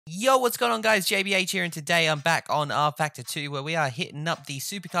Yo, what's going on, guys? JBH here, and today I'm back on rFactor 2, where we are hitting up the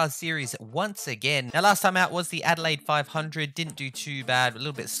Supercars series once again. Now, last time out was the Adelaide 500. Didn't do too bad, a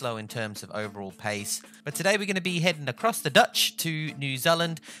little bit slow in terms of overall pace. But today we're going to be heading across the Dutch to New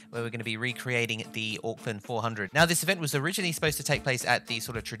Zealand, where we're going to be recreating the Auckland 400. Now, this event was originally supposed to take place at the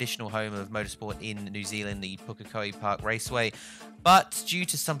sort of traditional home of motorsport in New Zealand, the Pukekohe Park Raceway. But due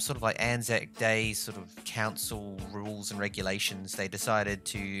to some sort of like Anzac Day sort of council rules and regulations, they decided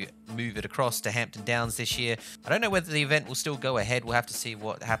to move it across to Hampton Downs this year. I don't know whether the event will still go ahead. We'll have to see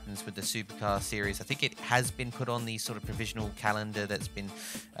what happens with the Supercar series. I think it has been put on the sort of provisional calendar that's been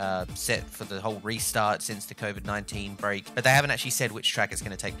set for the whole restart since the COVID-19 break. But they haven't actually said which track it's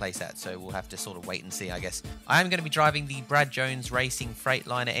going to take place at, so we'll have to sort of wait and see, I guess. I am going to be driving the Brad Jones Racing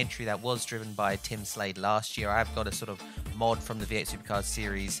Freightliner entry that was driven by Tim Slade last year. I have got a sort of mod from the V8 Supercars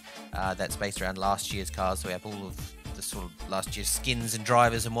series that's based around last year's cars, so we have all of the sort of last year's skins and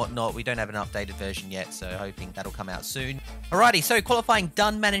drivers and whatnot. We don't have an updated version yet, so hoping that'll come out soon. Alrighty, so qualifying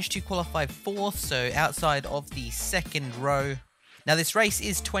done. Managed to qualify 4th, so outside of the second row. Now, this race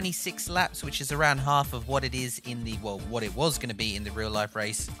is 26 laps, which is around half of what it is in the, well, what it was going to be in the real life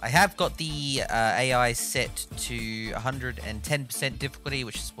race. I have got the AI set to 110% difficulty,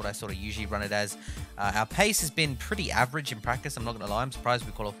 which is what I sort of usually run it as. Our pace has been pretty average in practice, I'm not going to lie. I'm surprised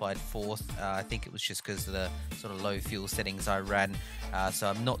we qualified 4th. I think it was just because of the sort of low fuel settings I ran. So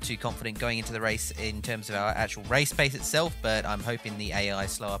I'm not too confident going into the race in terms of our actual race pace itself, but I'm hoping the AI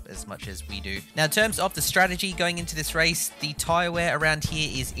slow up as much as we do. Now, in terms of the strategy going into this race, the tyre wear around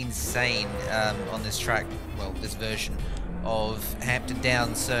here is insane on this track, well, this version of Hampton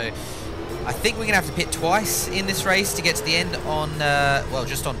Downs. So I think we're going to have to pit twice in this race to get to the end on, well,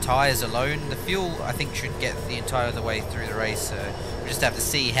 just on tyres alone. The fuel, I think, should get the entire way through the race, so we'll just have to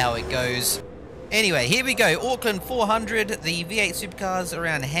see how it goes. Anyway, here we go. Auckland 400, the V8 Supercars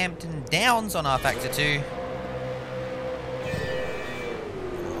around Hampton Downs on rFactor 2.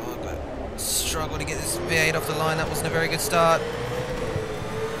 Oh, struggle to get this V8 off the line. That wasn't a very good start.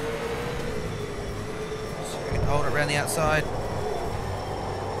 So we can hold it around the outside.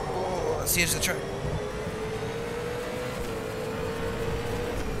 Oh, that's the edge of the track.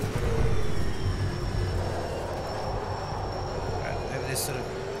 Right, over this sort of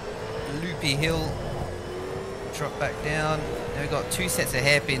loopy hill, drop back down. Now we've got 2 sets of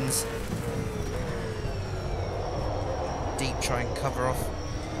hairpins. Deep, try and cover off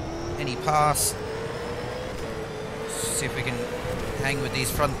any pass. See if we can hang with these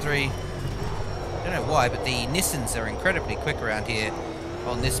front 3. I don't know why, but the Nissans are incredibly quick around here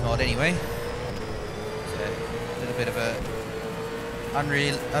on this mod anyway. So a little bit of a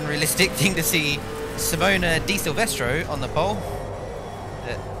unrealistic thing to see Simona Di Silvestro on the pole.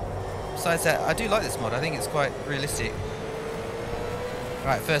 Besides that, I do like this mod. I think it's quite realistic.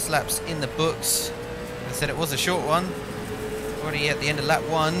 Right, first lap's in the books. As I said, it was a short one. Already at the end of lap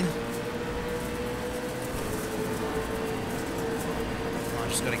 1. I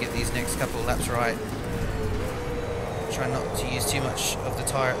just got to get these next couple of laps right. Try not to use too much of the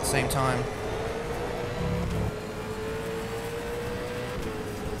tyre at the same time.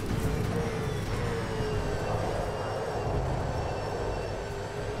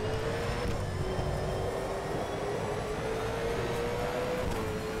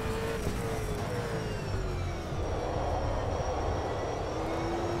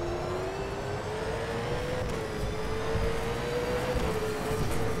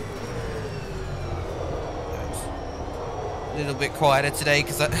 A little bit quieter today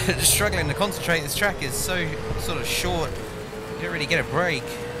because I'm just struggling to concentrate. This track is so sort of short, you don't really get a break.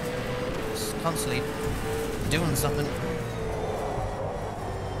 Just constantly doing something.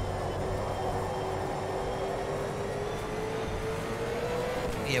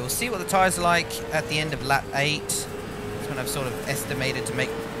 Yeah, we'll see what the tyres are like at the end of lap 8. That's when I've sort of estimated to make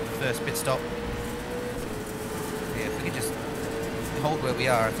the first pit stop. Yeah, if we could just hold where we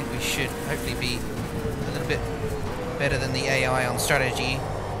are, I think we should hopefully be a little bit better than the AI on strategy.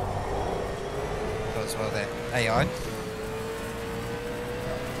 As well, there, AI.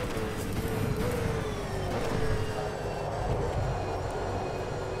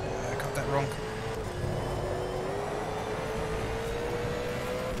 I got that wrong.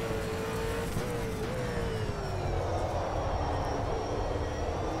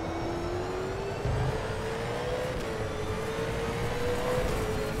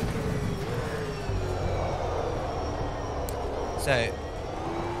 So,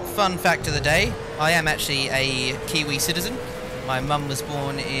 fun fact of the day, I am actually a Kiwi citizen. My mum was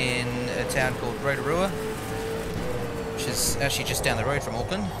born in a town called Rotorua, which is actually just down the road from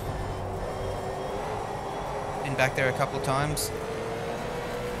Auckland. Been back there a couple of times.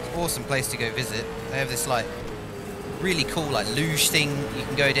 awesome place to go visit. They have this like really cool like luge thing you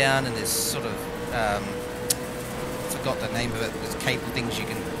can go down, and there's sort of forgot the name of it. There's cable things you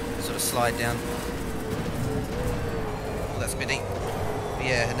can sort of slide down. Oh, that's a bit deep. But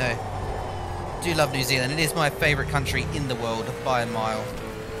yeah, no. Do love New Zealand. It is my favourite country in the world by a mile.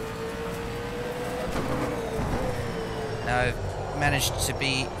 Now I've managed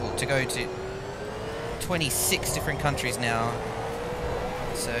to go to 26 different countries now.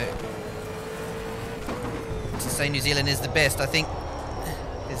 So to say New Zealand is the best, I think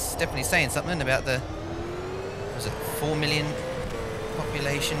is definitely saying something about the, was it 4 million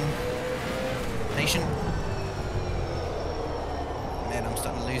population nation? Man, I'm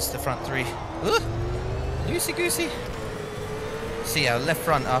starting to lose the front three. Loosey goosey. See our left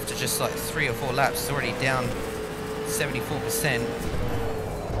front after just like 3 or 4 laps is already down 74%.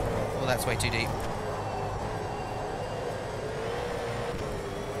 Well, that's way too deep.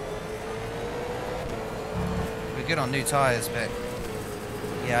 We're good on new tyres, but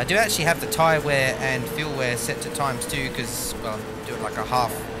yeah, I do actually have the tyre wear and fuel wear set to times 2 because, well, I'm doing like a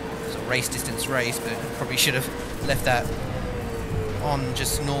half sort of race distance race, but probably should have left that on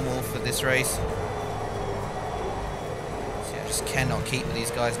just normal for this race. See, I just cannot keep with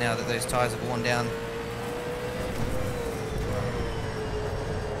these guys now that those tyres have worn down.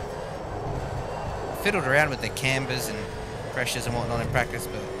 Fiddled around with the cambers and pressures and whatnot in practice,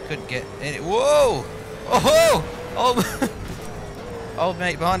 but couldn't get any. Whoa! Oh! Oh! Old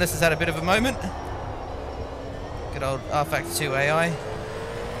mate behind us has had a bit of a moment. Good old rFactor 2 AI.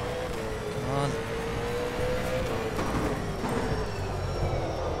 Come on.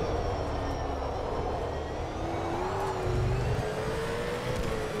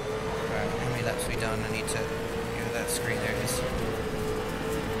 Right, how many laps have we done? I need to go to that screen. There it is.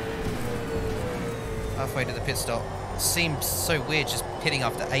 Halfway to the pit stop. It seems so weird just pitting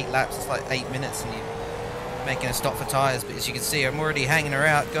after 8 laps. It's like 8 minutes and you're making a stop for tyres, but as you can see, I'm already hanging her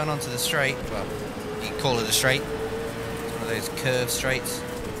out, going onto the straight. Well, you can call it a straight. It's one of those curved straights,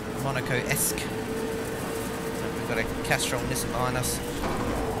 Monaco-esque. We've got a Castrol Nissan behind us.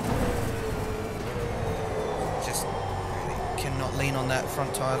 Just really cannot lean on that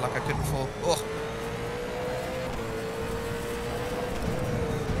front tyre like I could before. Oh.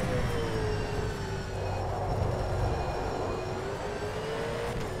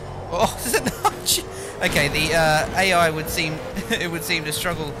 Oh, is it not? Okay, the AI would seem it would seem to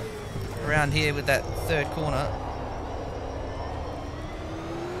struggle around here with that third corner.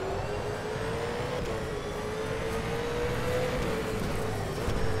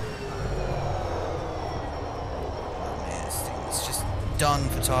 Oh man, this thing is just done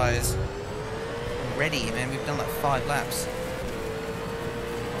for tyres already, man. We've done like 5 laps.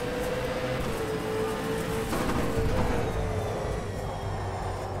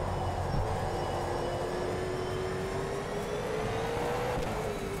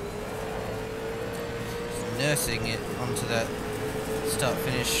 Nursing it onto that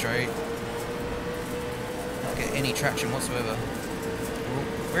start-finish straight. Not get any traction whatsoever.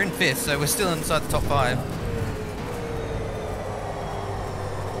 We're in 5th, so we're still inside the top 5.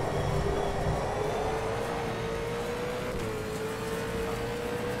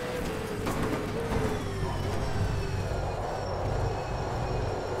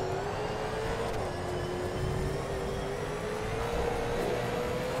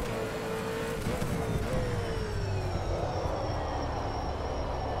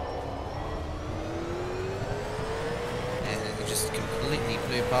 Just completely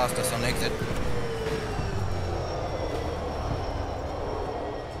blew past us on exit.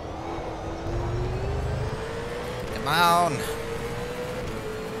 Come on!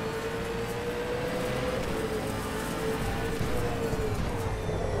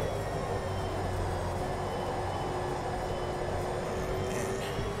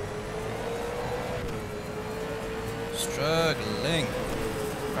 Struggling.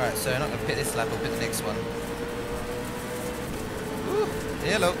 Alright, so I'm not going to pit this lap, I'll pit the next one.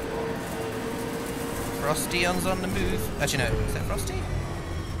 Hello. Frostion's on the move. Actually, no. Is that Frosty?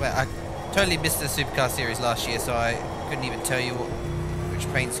 Well, I totally missed the Supercar Series last year, so I couldn't even tell you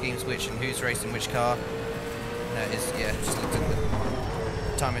which paint scheme's which and who's racing which car. No, it's, yeah, just looked at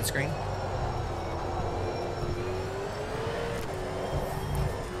the timing screen.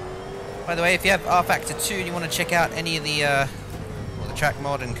 By the way, if you have rFactor 2 and you want to check out any of the, well, the track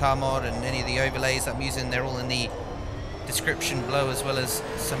mod and car mod and any of the overlays I'm using, they're all in the description below, as well as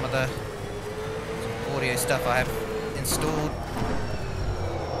some other audio stuff I have installed.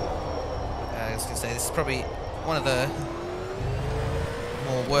 I was going to say, this is probably one of the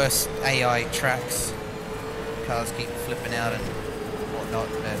more worst AI tracks. Cars keep flipping out and whatnot. not,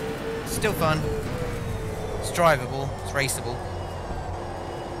 but still fun. It's drivable, it's raceable.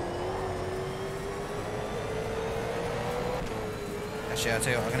 Actually, I'll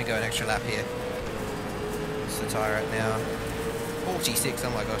tell you what, I'm going to go an extra lap here. What's the tyre at now? 46, oh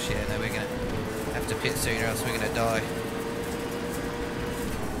my gosh, yeah, no, we're going to have to pit soon or else we're going to die.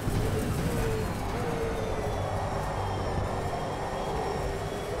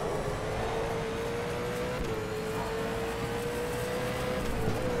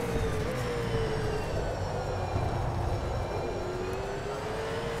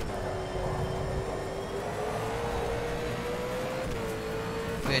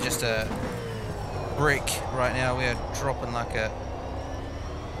 We're just a brick right now. We are dropping like no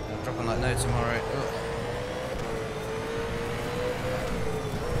tomorrow. Ugh.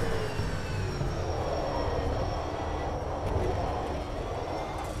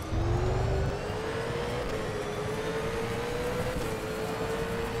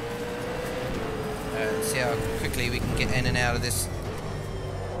 Let's see how quickly we can get in and out of this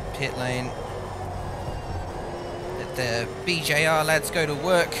pit lane. Let the BJR lads go to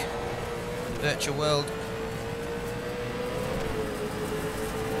work. Virtual world.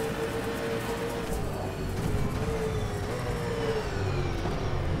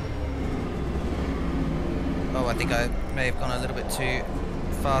 Oh, I think I may have gone a little bit too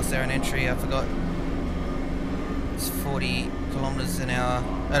fast there in entry. I forgot. It's 40 kilometers an hour.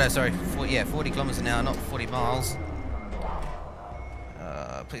 Oh no, sorry. 40 kilometers an hour, not 40 miles.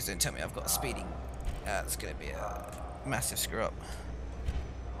 Please don't tell me I've got speeding. That's going to be a massive screw up.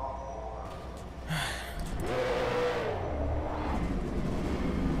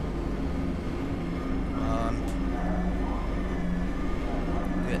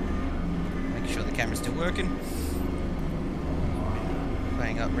 Good. Making sure the camera's still working.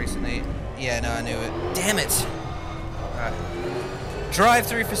 Playing up recently. Yeah, no, I knew it. Damn it! Alright. Drive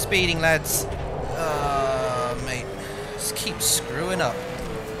through for speeding, lads. Mate. Just keep screwing up.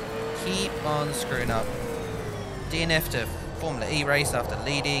 Keep on screwing up. DNF to Formula E race after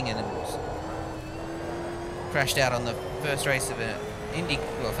leading and crashed out on the first race of an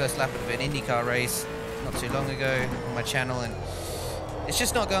first lap of an IndyCar race not too long ago on my channel, and it's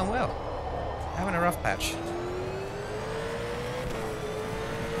just not going well. Having a rough patch.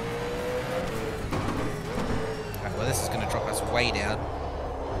 Right, well, this is going to drop us way down,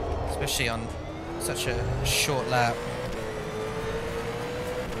 especially on such a short lap.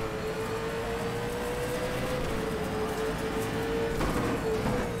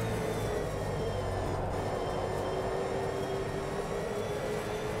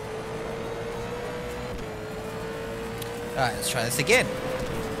 Alright, let's try this again.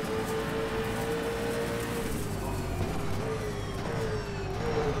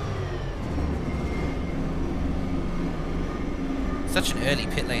 Such an early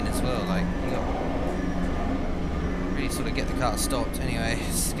pit lane as well, like, you got really sort of get the car stopped. Anyway,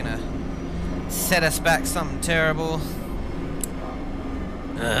 it's gonna set us back something terrible.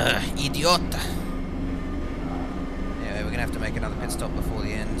 Idiota. Anyway, we're gonna have to make another pit stop before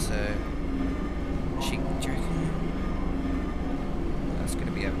the end, so do you reckon? That's going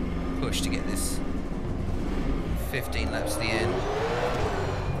to be a push to get this 15 laps to the end.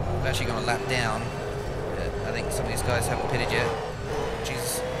 I've actually gone a lap down. I think some of these guys haven't pitted yet.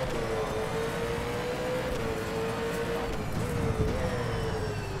 Jesus.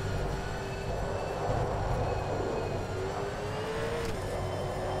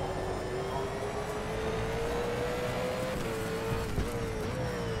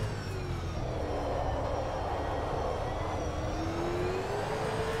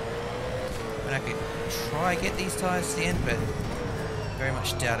 I could try get these tyres to the end, but very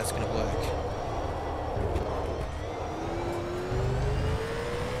much doubt it's going to work.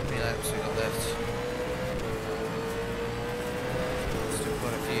 3 laps we got left. Still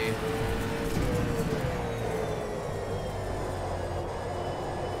quite a few.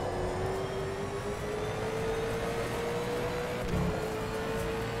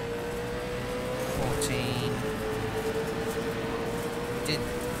 Did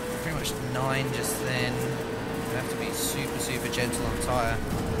pretty much 9 just then. You have to be super gentle on tyre.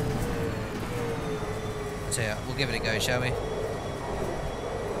 So yeah, we'll give it a go, shall we?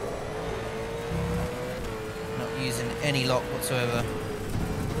 Not using any lock whatsoever.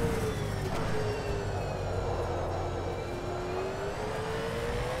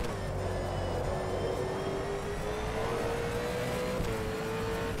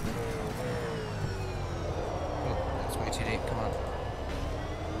 Oh, that's way too deep, come on.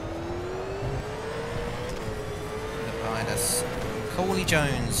 Behind us, Coley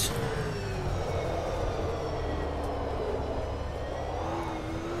Jones.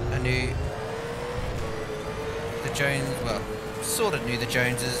 knew the Jones, well, sort of knew the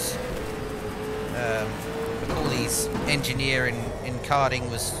Joneses. Macaulay's engineer in karting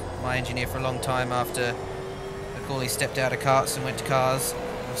was my engineer for a long time after Macaulay stepped out of karts and went to cars.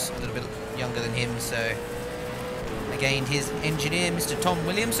 I was a little bit younger than him, so I gained his engineer, Mr. Tom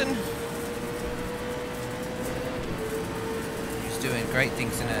Williamson. He's doing great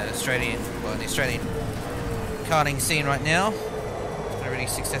things in the Australian karting scene right now. He's got a really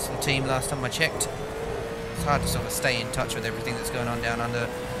successful team last time I checked. It's hard to sort of stay in touch with everything that's going on down under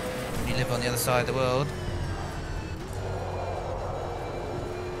when you live on the other side of the world.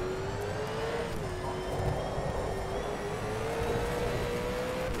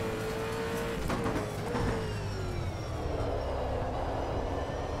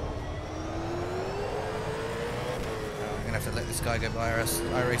 I'm going to have to let this guy go by, or else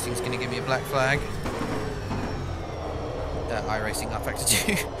iRacing's going to give me a black flag. iRacing rFactor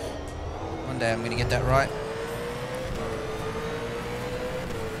 2. One day I'm going to get that right.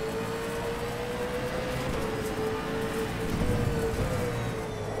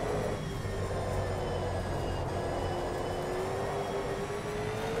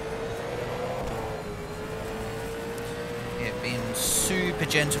 Yeah, being super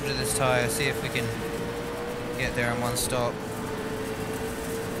gentle to this tyre. See if we can get there in one stop.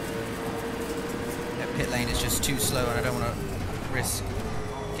 That pit lane is just too slow and I don't want to risk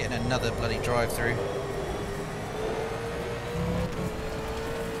getting another bloody drive through.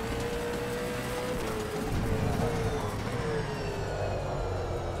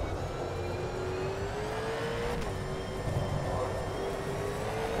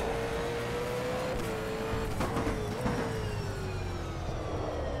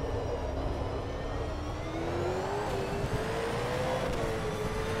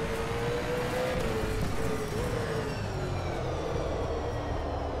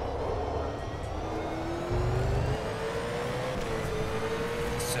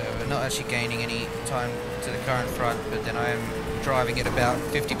 Not actually gaining any time to the car in front, but then I am driving at about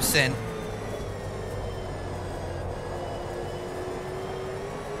 50%.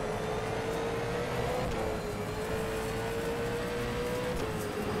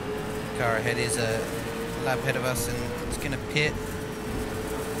 Car ahead is a lap ahead of us and it's going to pit.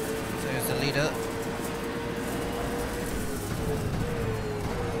 So there's the leader.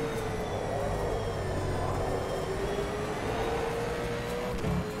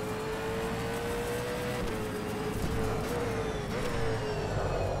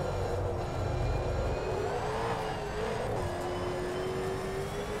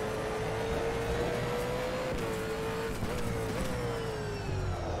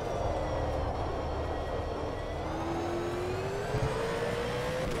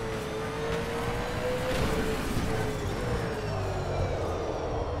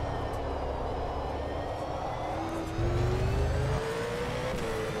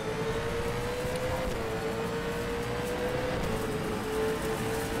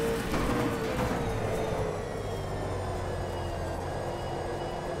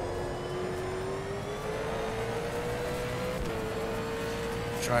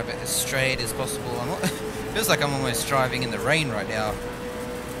 Drive it as straight as possible. Feels like I'm almost driving in the rain right now.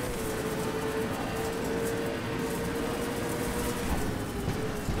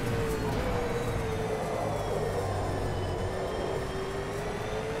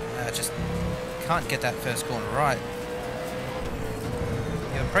 I just can't get that first corner right.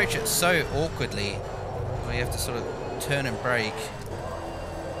 You approach it so awkwardly where you have to sort of turn and brake.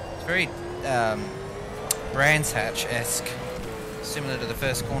 It's very Brands Hatch-esque. Similar to the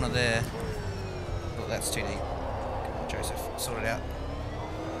first corner there. Oh, that's too deep. Come on, Joseph, sort it out.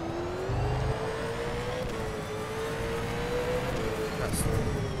 That's...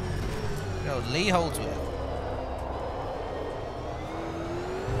 Oh, Lee Holdsworth.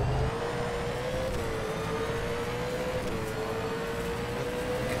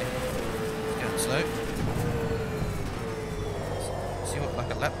 Okay. It's going slow. See what,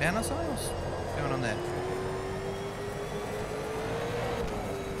 like a lap down or something? What's going on there?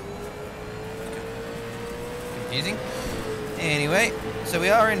 Confusing. Anyway, so we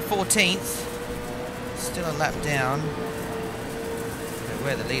are in 14th. Still a lap down. I don't know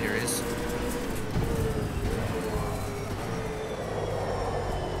where the leader is.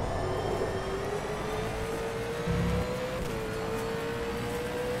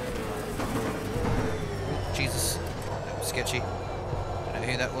 Oh, Jesus. That was sketchy. Don't know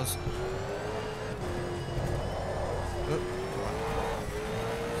who that was. Oh, come on.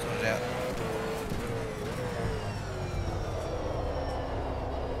 Sort it out.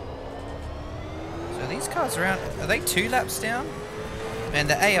 These cars around, are they 2 laps down? Man,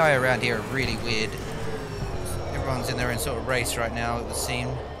 the AI around here are really weird. Everyone's in their own sort of race right now, it would seem.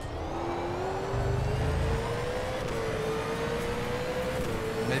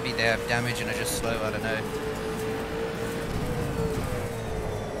 Maybe they have damage and are just slow, I don't know.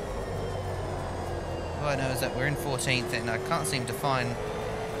 All I know is that we're in 14th and I can't seem to find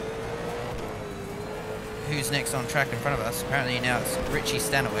who's next on track in front of us. Apparently now it's Richie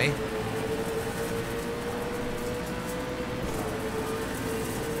Stanaway.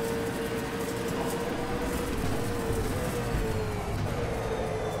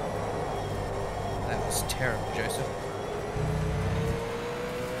 That was terrible, Joseph.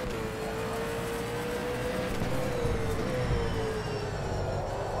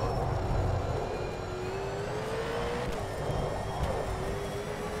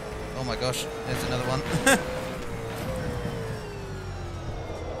 Oh my gosh, there's another one.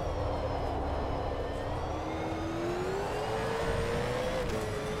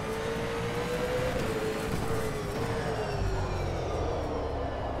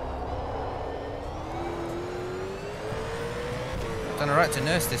 Done alright to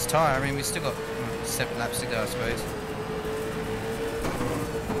nurse this tyre. I mean, we've still got 7 laps to go, I suppose.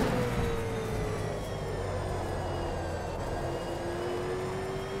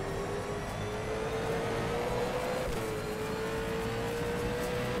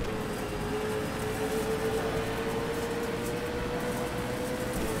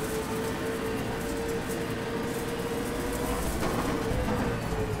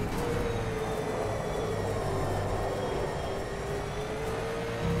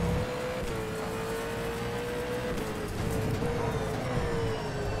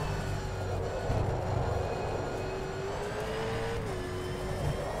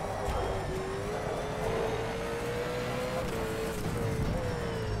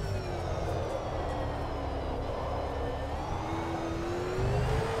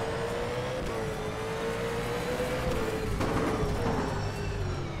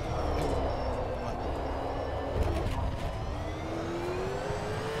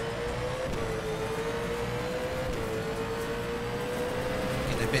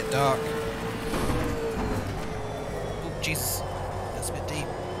 A bit dark. Oh, Jesus. That's a bit deep.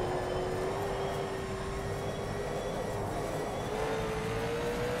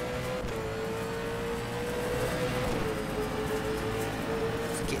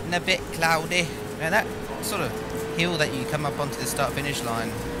 It's getting a bit cloudy. Man, that sort of hill that you come up onto the start-finish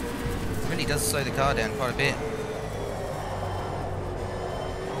line really does slow the car down quite a bit.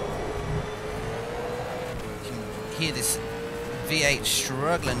 You can hear this V8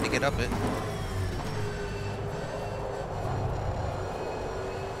 struggling to get up it.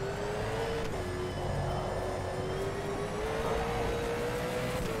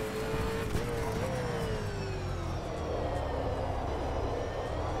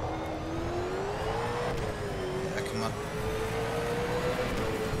 Yeah, come on.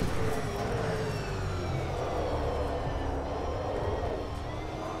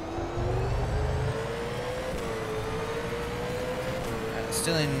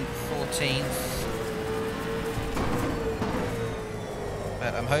 Still in 14th,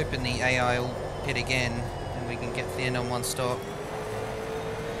 but I'm hoping the AI will pit again and we can get to the end on one stop.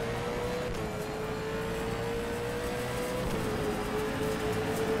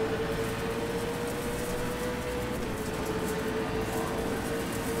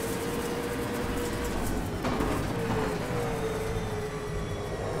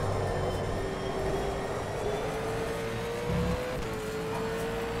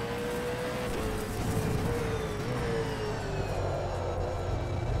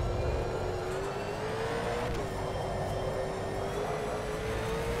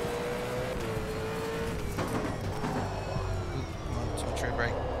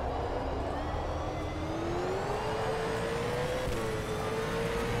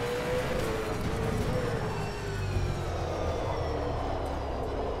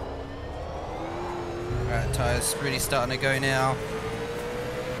 Right, tyres really starting to go now.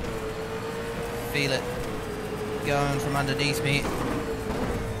 Feel it going from underneath me.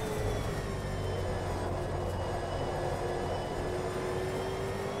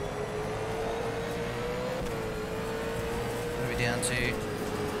 What are we down to?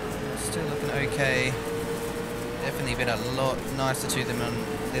 Still looking okay. Definitely been a lot nicer to them on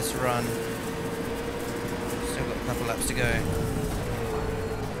this run. Still got a couple laps to go.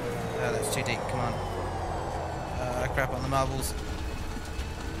 Oh, that's too deep, come on. Crap on the marbles.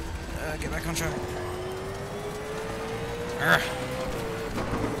 Get back on track.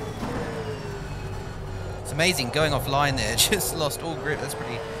 It's amazing going offline there, just lost all grip. That's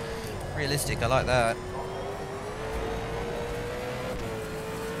pretty realistic, I like that.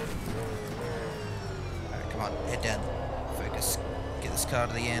 Come on, head down. Focus. Get this car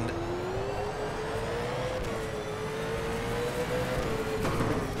to the end.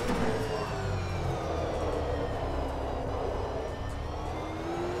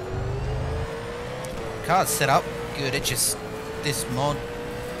 Car's set up good. It just, this mod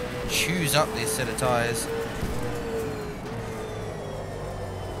chews up this set of tyres.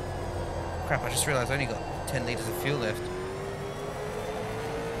 Crap, I just realised I only got 10 litres of fuel left.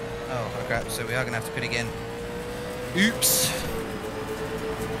 Oh crap, so we are going to have to pit again. Oops!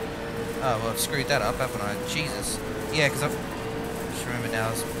 Oh well, I've screwed that up, haven't I? Jesus. Yeah, because I've just remember now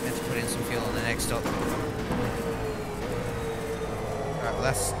I was meant to put in some fuel on the next stop. Alright, well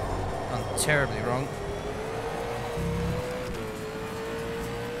that's gone terribly wrong.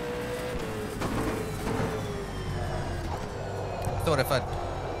 I thought if I'd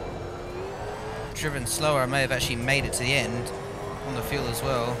driven slower I may have actually made it to the end on the fuel as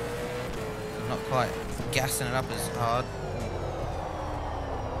well. I'm not quite gassing it up as hard.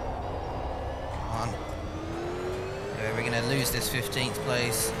 Come on. Yeah, we're going to lose this 15th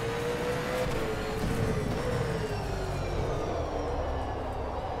place.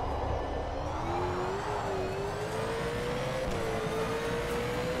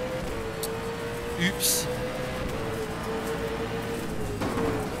 Oops.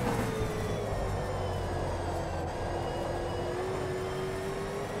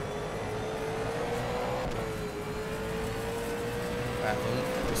 Right,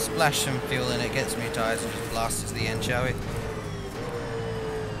 we'll splash some fuel in it, get some new tyres and just blast it to the end, shall we?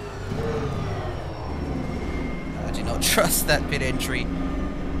 I do not trust that pit entry.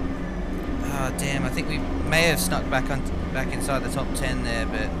 Oh damn, I think we may have snuck back inside the top 10 there,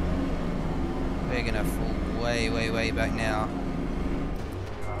 but we're gonna fall way back now.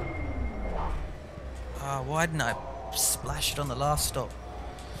 Oh, why didn't I splash it on the last stop?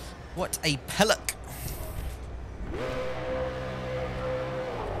 What a pellock!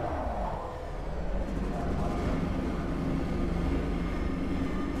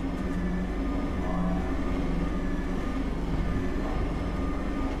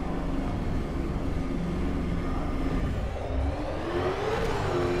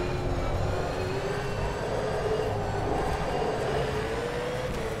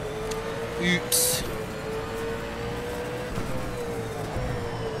 Oops.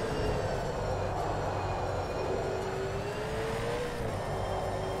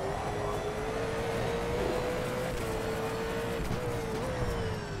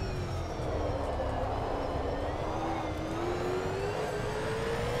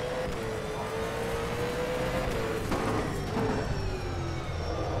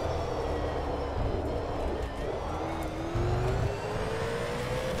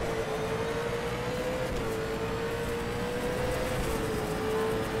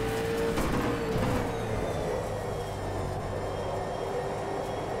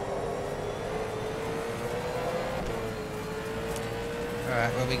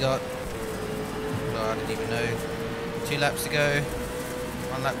 Alright, what we got? Oh, I didn't even know. 2 laps to go.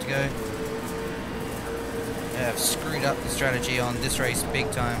 1 lap to go. Yeah, I've screwed up the strategy on this race big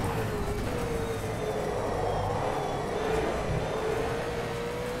time.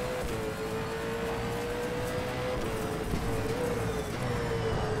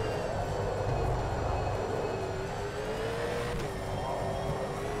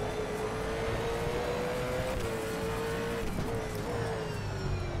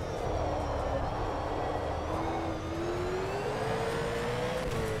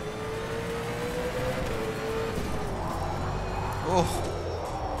 Oh,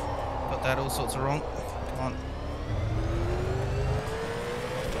 got that all sorts of wrong. Come on.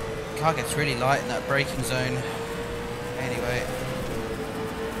 Car gets really light in that braking zone. Anyway.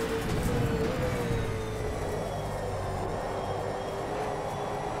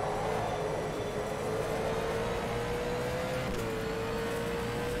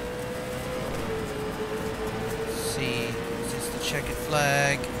 Let's see, is this the checkered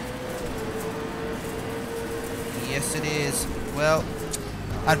flag? Yes, it is. Well,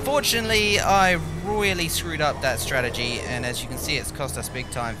 unfortunately, I royally screwed up that strategy, and as you can see, it's cost us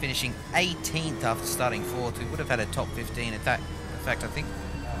big time, finishing 18th after starting 4th. We would have had a top 15. In fact, I think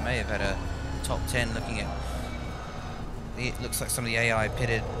we may have had a top 10 looking at... It looks like some of the AI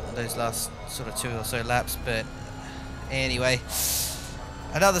pitted those last sort of 2 or so laps, but anyway,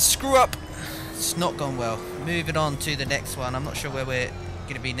 another screw up. It's not gone well. Moving on to the next one. I'm not sure where we're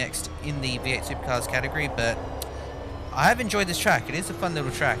going to be next in the V8 Supercars category, but I have enjoyed this track. It is a fun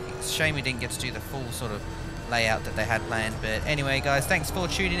little track. It's a shame we didn't get to do the full sort of layout that they had planned. But anyway, guys, thanks for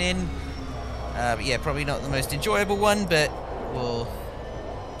tuning in. But yeah, probably not the most enjoyable one, but we'll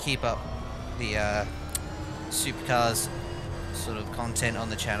keep up the supercars sort of content on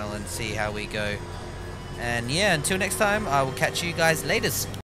the channel and see how we go. And yeah, until next time, I will catch you guys later.